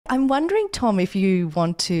I'm wondering, Tom, if you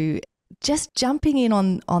want to just jumping in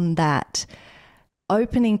on that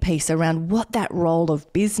opening piece around what that role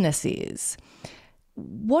of business is.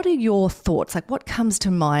 What are your thoughts? Like, what comes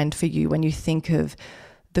to mind for you when you think of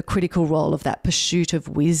the critical role of that pursuit of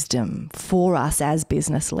wisdom for us as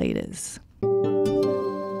business leaders?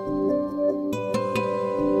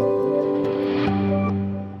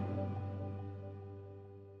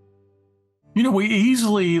 You know, we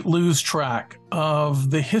easily lose track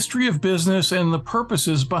of the history of business and the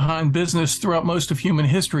purposes behind business throughout most of human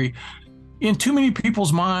history. In too many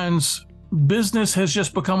people's minds, business has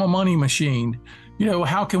just become a money machine. You know,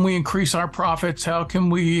 how can we increase our profits? How can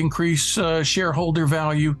we increase shareholder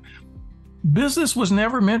value? Business was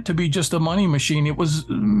never meant to be just a money machine. It was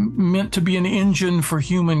meant to be an engine for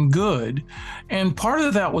human good. And part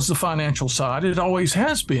of that was the financial side. It always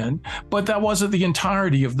has been, but that wasn't the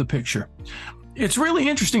entirety of the picture. It's really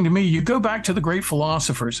interesting to me. You go back to the great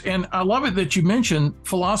philosophers, and I love it that you mentioned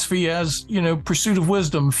philosophy as, you know, pursuit of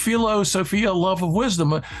wisdom, philosophia, love of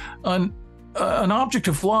wisdom, an object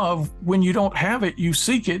of love. When you don't have it, you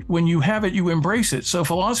seek it. When you have it, you embrace it. So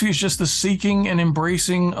philosophy is just the seeking and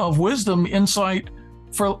embracing of wisdom, insight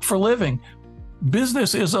for living.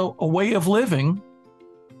 Business is a way of living,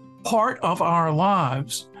 part of our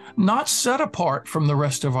lives, not set apart from the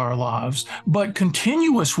rest of our lives, but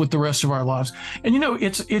continuous with the rest of our lives. And, you know,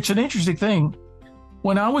 it's an interesting thing.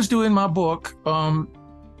 When I was doing my book,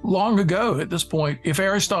 long ago at this point, if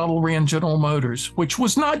Aristotle ran General Motors, which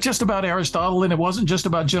was not just about Aristotle, and it wasn't just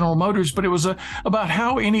about General Motors, but it was about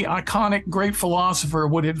how any iconic great philosopher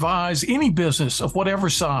would advise any business of whatever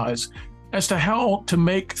size as to how to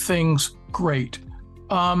make things great.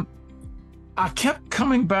 I kept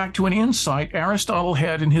coming back to an insight Aristotle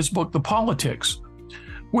had in his book, The Politics,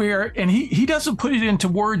 where, and he doesn't put it into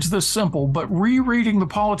words this simple, but rereading the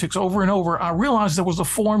Politics over and over, I realized there was a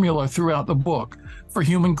formula throughout the book for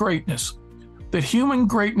human greatness, that human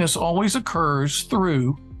greatness always occurs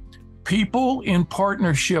through people in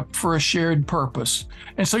partnership for a shared purpose.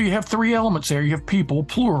 And so you have three elements there. You have people,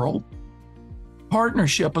 plural,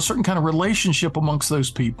 partnership, a certain kind of relationship amongst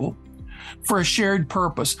those people for a shared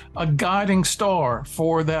purpose, a guiding star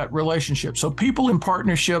for that relationship. So people in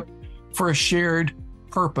partnership for a shared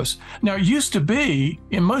purpose. Now, it used to be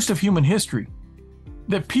in most of human history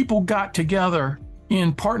that people got together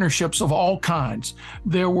in partnerships of all kinds.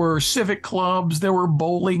 There were civic clubs, there were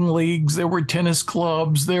bowling leagues, there were tennis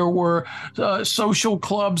clubs, there were social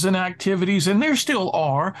clubs and activities, and there still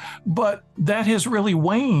are, but that has really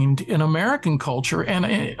waned in American culture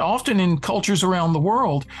and often in cultures around the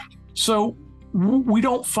world. So we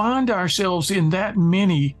don't find ourselves in that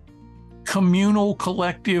many communal,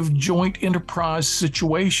 collective, joint enterprise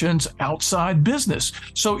situations outside business.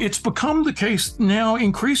 So it's become the case now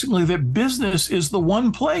increasingly that business is the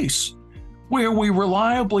one place where we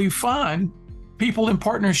reliably find people in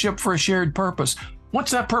partnership for a shared purpose.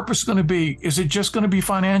 What's that purpose going to be? Is it just going to be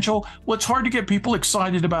financial? Well, it's hard to get people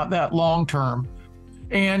excited about that long term.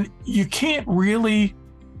 And you can't really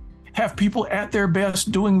have people at their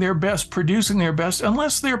best, doing their best, producing their best,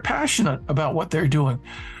 unless they're passionate about what they're doing.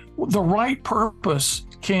 The right purpose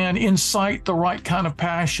can incite the right kind of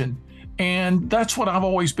passion. And that's what I've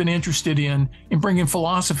always been interested in bringing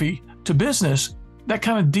philosophy to business, that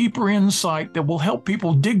kind of deeper insight that will help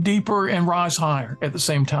people dig deeper and rise higher at the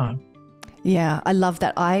same time. Yeah, I love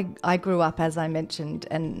that. I grew up, as I mentioned,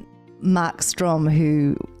 and Mark Strom,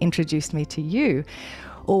 who introduced me to you,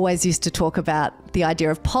 always used to talk about the idea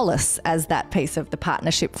of polis as that piece of the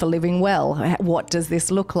partnership for living well. What does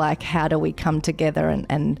this look like? How do we come together?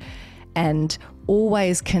 And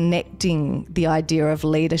always connecting the idea of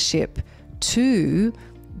leadership to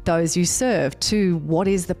those you serve, to what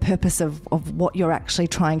is the purpose of what you're actually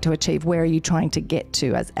trying to achieve? Where are you trying to get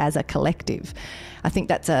to as a collective? I think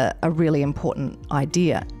that's a really important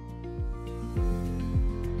idea.